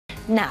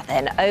Now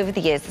then, over the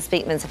years, the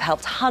Speakmans have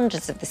helped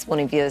hundreds of This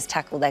Morning viewers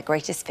tackle their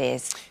greatest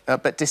fears.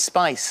 But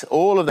despite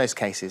all of those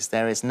cases,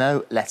 there is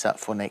no let-up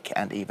for Nick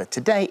and Eva.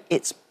 Today,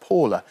 it's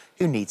Paula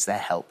who needs their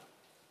help.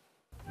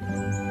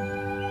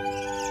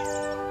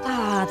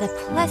 Ah, the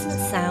pleasant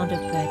sound of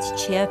birds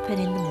chirping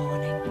in the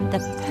morning. The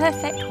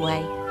perfect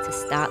way to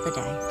start the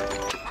day.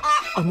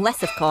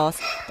 Unless, of course,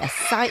 the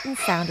sight and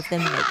sound of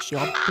them makes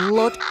your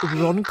blood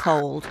run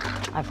cold.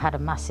 I've had a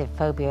massive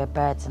phobia of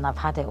birds and I've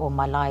had it all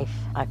my life.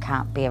 I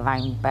can't be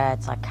around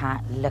birds, I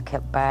can't look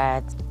at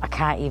birds, I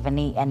can't even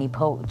eat any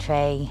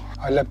poultry.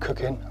 I love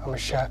cooking, I'm a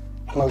chef.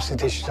 Most of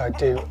the dishes I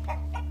do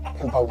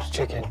involves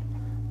chicken,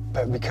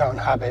 but we can't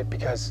have it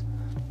because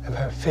of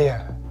her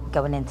fear.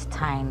 Going into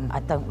town, I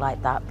don't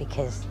like that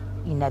because,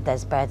 you know,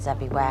 there's birds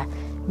everywhere.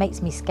 It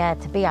makes me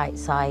scared to be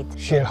outside.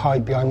 She'll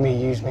hide behind me,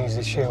 use me as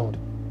a shield,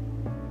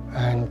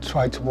 and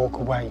try to walk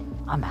away.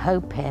 I'm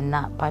hoping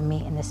that by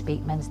meeting the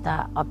Speakmans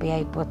that I'll be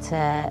able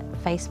to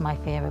face my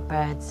fear of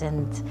birds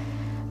and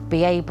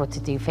be able to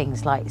do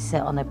things like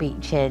sit on a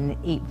beach and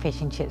eat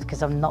fish and chips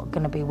because I'm not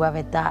going to be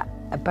worried that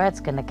a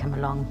bird's going to come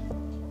along.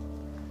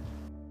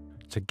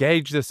 To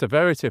gauge the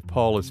severity of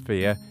Paula's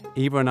fear,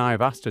 Eva and I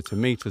have asked her to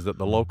meet us at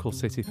the local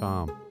city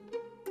farm.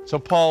 So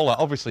Paula,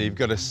 obviously you've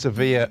got a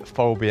severe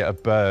phobia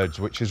of birds,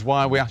 which is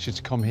why we asked you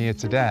to come here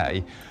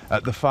today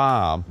at the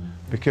farm,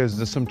 because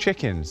there's some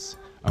chickens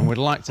and we'd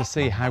like to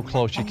see how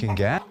close you can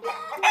get.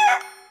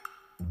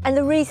 And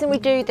the reason we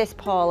do this,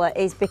 Paula,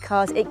 is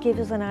because it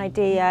gives us an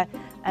idea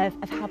of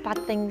how bad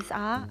things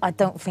are. I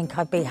don't think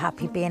I'd be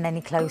happy being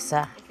any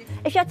closer.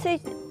 If you had to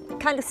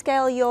kind of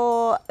scale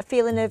your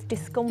feeling of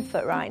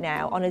discomfort right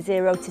now on a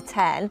 0 to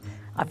 10,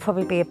 I'd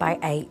probably be about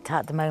 8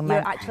 at the moment.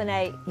 you're actually an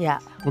 8. Yeah.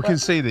 We can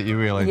see that you're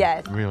really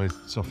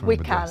suffering We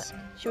with can. this.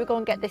 Should we go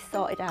and get this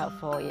sorted out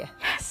for you?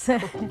 Yes.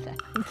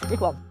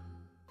 Go on.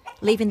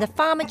 Leaving the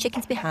farm and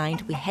chickens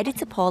behind, we headed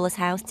to Paula's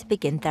house to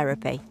begin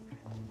therapy.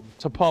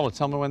 So Paula,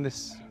 tell me how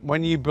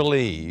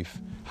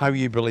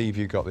you believe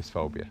you got this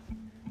phobia.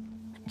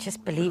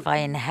 Just believe I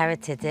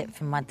inherited it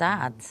from my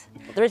dad.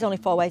 There is only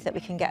 4 ways that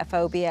we can get a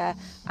phobia,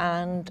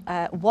 and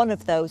one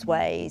of those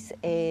ways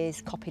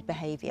is copied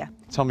behaviour.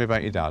 Tell me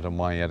about your dad and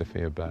why he had a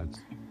fear of birds.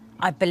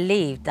 I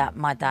believe that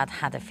my dad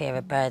had a fear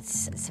of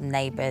birds. Some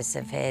neighbours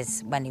of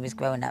his, when he was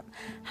growing up,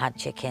 had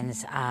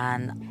chickens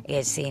and he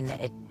had seen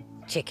a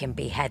chicken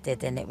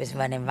beheaded and it was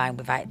running around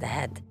without the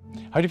head.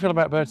 How do you feel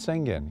about birds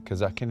singing?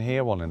 Because I can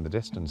hear one in the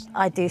distance.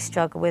 I do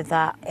struggle with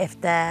that. If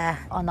they're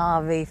on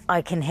our roof,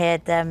 I can hear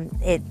them.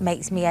 It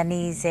makes me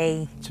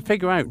uneasy. To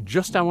figure out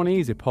just how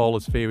uneasy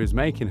Paula's fear is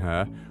making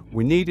her,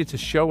 we needed to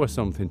show her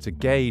something to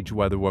gauge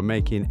whether we're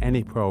making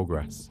any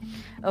progress.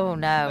 Oh,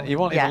 no. You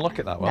won't even look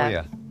at that, will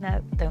you?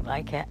 No, don't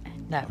like it.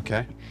 No.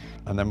 OK.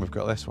 And then we've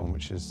got this one,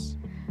 which is...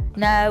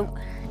 No.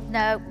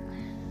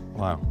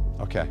 Wow,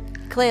 OK.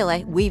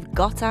 Clearly, we've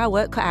got our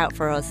work cut out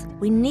for us.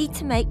 We need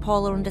to make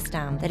Paula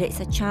understand that it's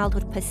a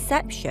childhood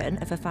perception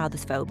of her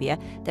father's phobia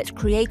that's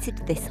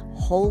created this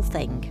whole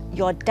thing.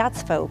 Your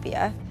dad's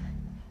phobia,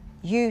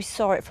 you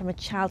saw it from a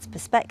child's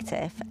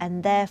perspective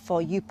and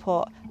therefore you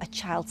put a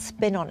child's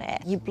spin on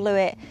it. You blew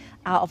it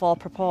out of all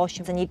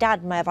proportions, and your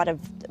dad may have had a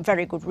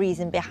very good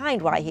reason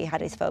behind why he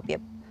had his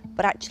phobia,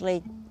 but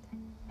actually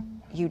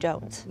you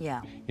don't.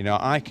 Yeah. You know,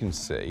 I can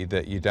see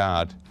that your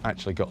dad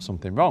actually got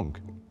something wrong.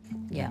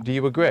 Yeah. Do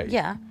you agree?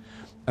 Yeah.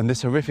 And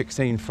this horrific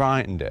scene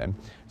frightened him,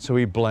 so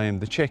he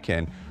blamed the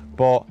chicken.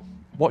 But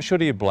what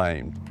should he have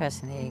blamed? The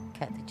person who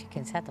cut the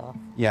chicken's head off.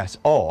 Yes,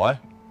 or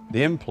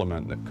the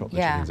implement that cut the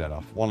chicken's head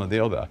off, one or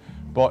the other.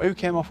 But who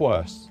came off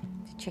worse?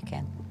 The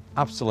chicken.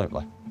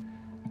 Absolutely.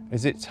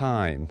 Is it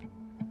time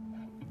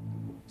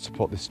to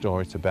put this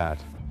story to bed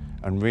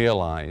and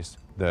realise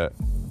that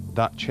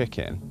that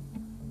chicken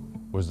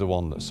was the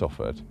one that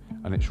suffered,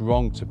 and it's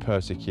wrong to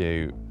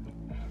persecute,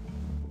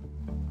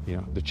 you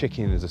know, the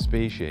chicken as a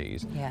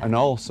species, and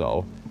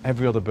also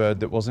every other bird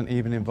that wasn't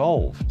even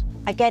involved?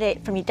 I get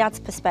it from your dad's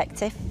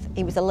perspective,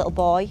 he was a little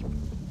boy,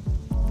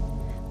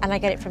 and I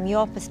get it from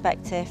your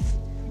perspective,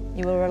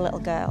 you were a little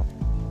girl.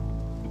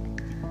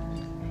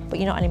 But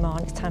you're not anymore,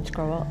 and it's time to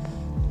grow up.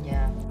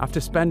 Yeah.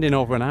 After spending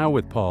over an hour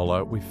with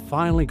Paula, we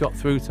finally got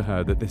through to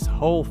her that this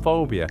whole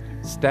phobia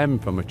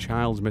stemmed from a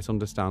child's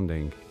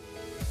misunderstanding.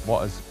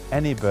 What has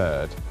any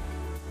bird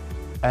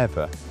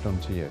ever done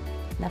to you?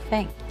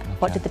 Nothing. Okay.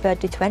 What did the bird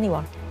do to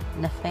anyone?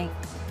 Nothing.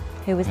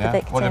 Who was the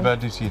victim? What did the bird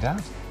do to your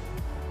dad?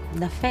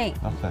 Nothing.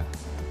 Nothing.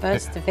 The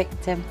bird's the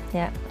victim.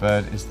 Yeah.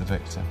 Bird is the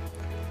victim.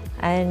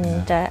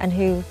 And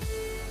who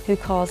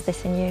caused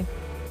this in you?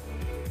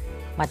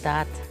 My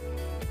dad.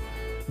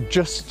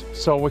 Just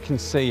so we can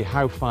see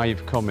how far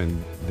you've come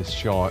in this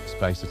short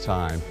space of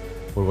time,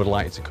 we would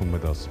like you to come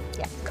with us.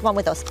 Yeah, come on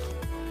with us.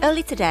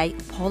 Early today,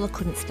 Paula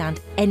couldn't stand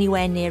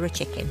anywhere near a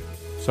chicken.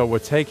 So we're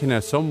taking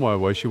her somewhere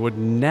where she would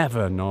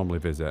never normally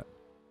visit.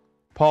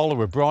 Paula,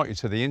 we brought you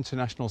to the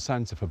International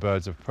Centre for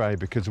Birds of Prey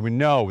because we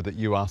know that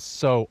you are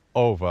so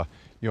over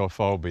your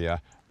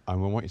phobia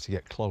and we want you to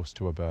get close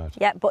to a bird.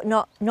 Yeah, but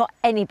not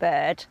any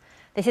bird.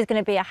 This is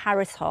going to be a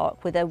Harris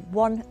hawk with a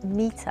 1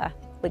 metre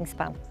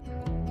wingspan.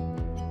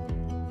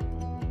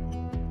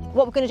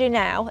 What we're going to do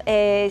now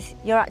is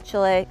you're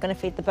actually going to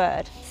feed the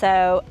bird.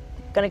 So,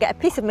 going to get a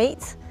piece of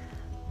meat,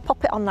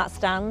 pop it on that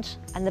stand,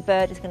 and the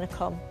bird is going to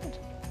come.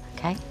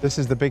 Okay. This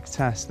is the big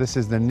test. This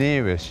is the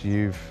nearest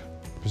you've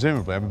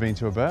presumably ever been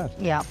to a bird.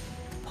 Yeah.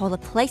 Paula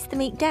placed the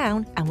meat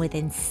down, and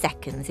within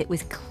seconds it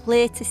was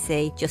clear to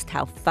see just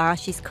how far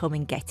she's come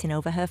in getting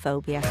over her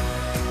phobia.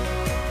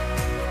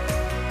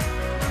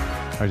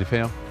 How do you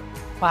feel?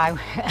 Wow.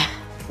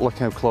 Look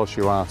how close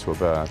you are to a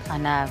bird. I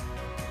know.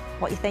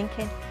 What are you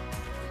thinking?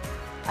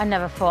 I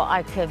never thought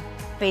I could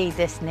be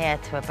this near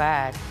to a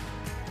bird.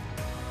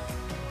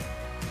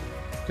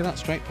 Look at that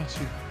straight past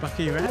you, back of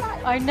your head.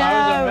 I know.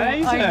 That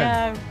was amazing.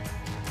 I know.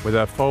 With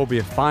her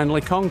phobia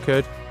finally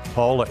conquered,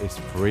 Paula is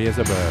free as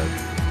a bird.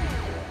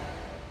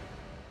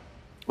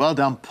 Well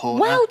done,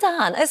 Paula. Well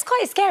done. It's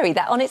quite scary,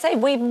 that on its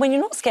own, when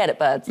you're not scared at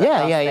birds.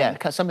 that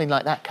last thing. Something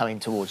like that coming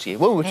towards you.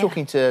 Well, we were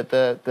talking to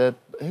the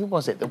who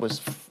was it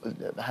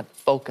that had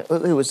Volker?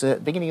 Who was at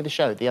the beginning of the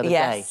show the other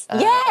day?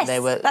 Yes, they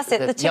were, that's it.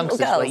 The two little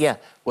youngsters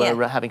girls.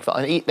 were having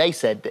fun. And they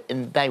said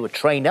that they were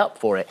trained up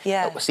for it.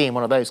 Yeah. But seeing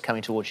one of those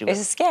coming towards you.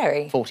 It's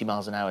scary. 40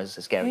 miles an hour is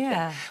a scary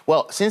Yeah. thing.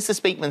 Well, since the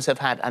Speakmans have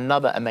had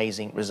another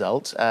amazing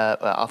result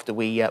after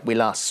we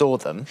last saw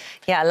them.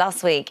 Yeah,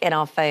 last week in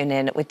our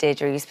phone-in with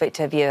Deirdre, we spoke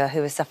to a viewer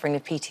who was suffering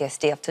with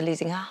PTSD after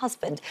losing her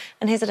husband.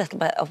 And here's a little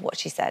bit of what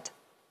she said.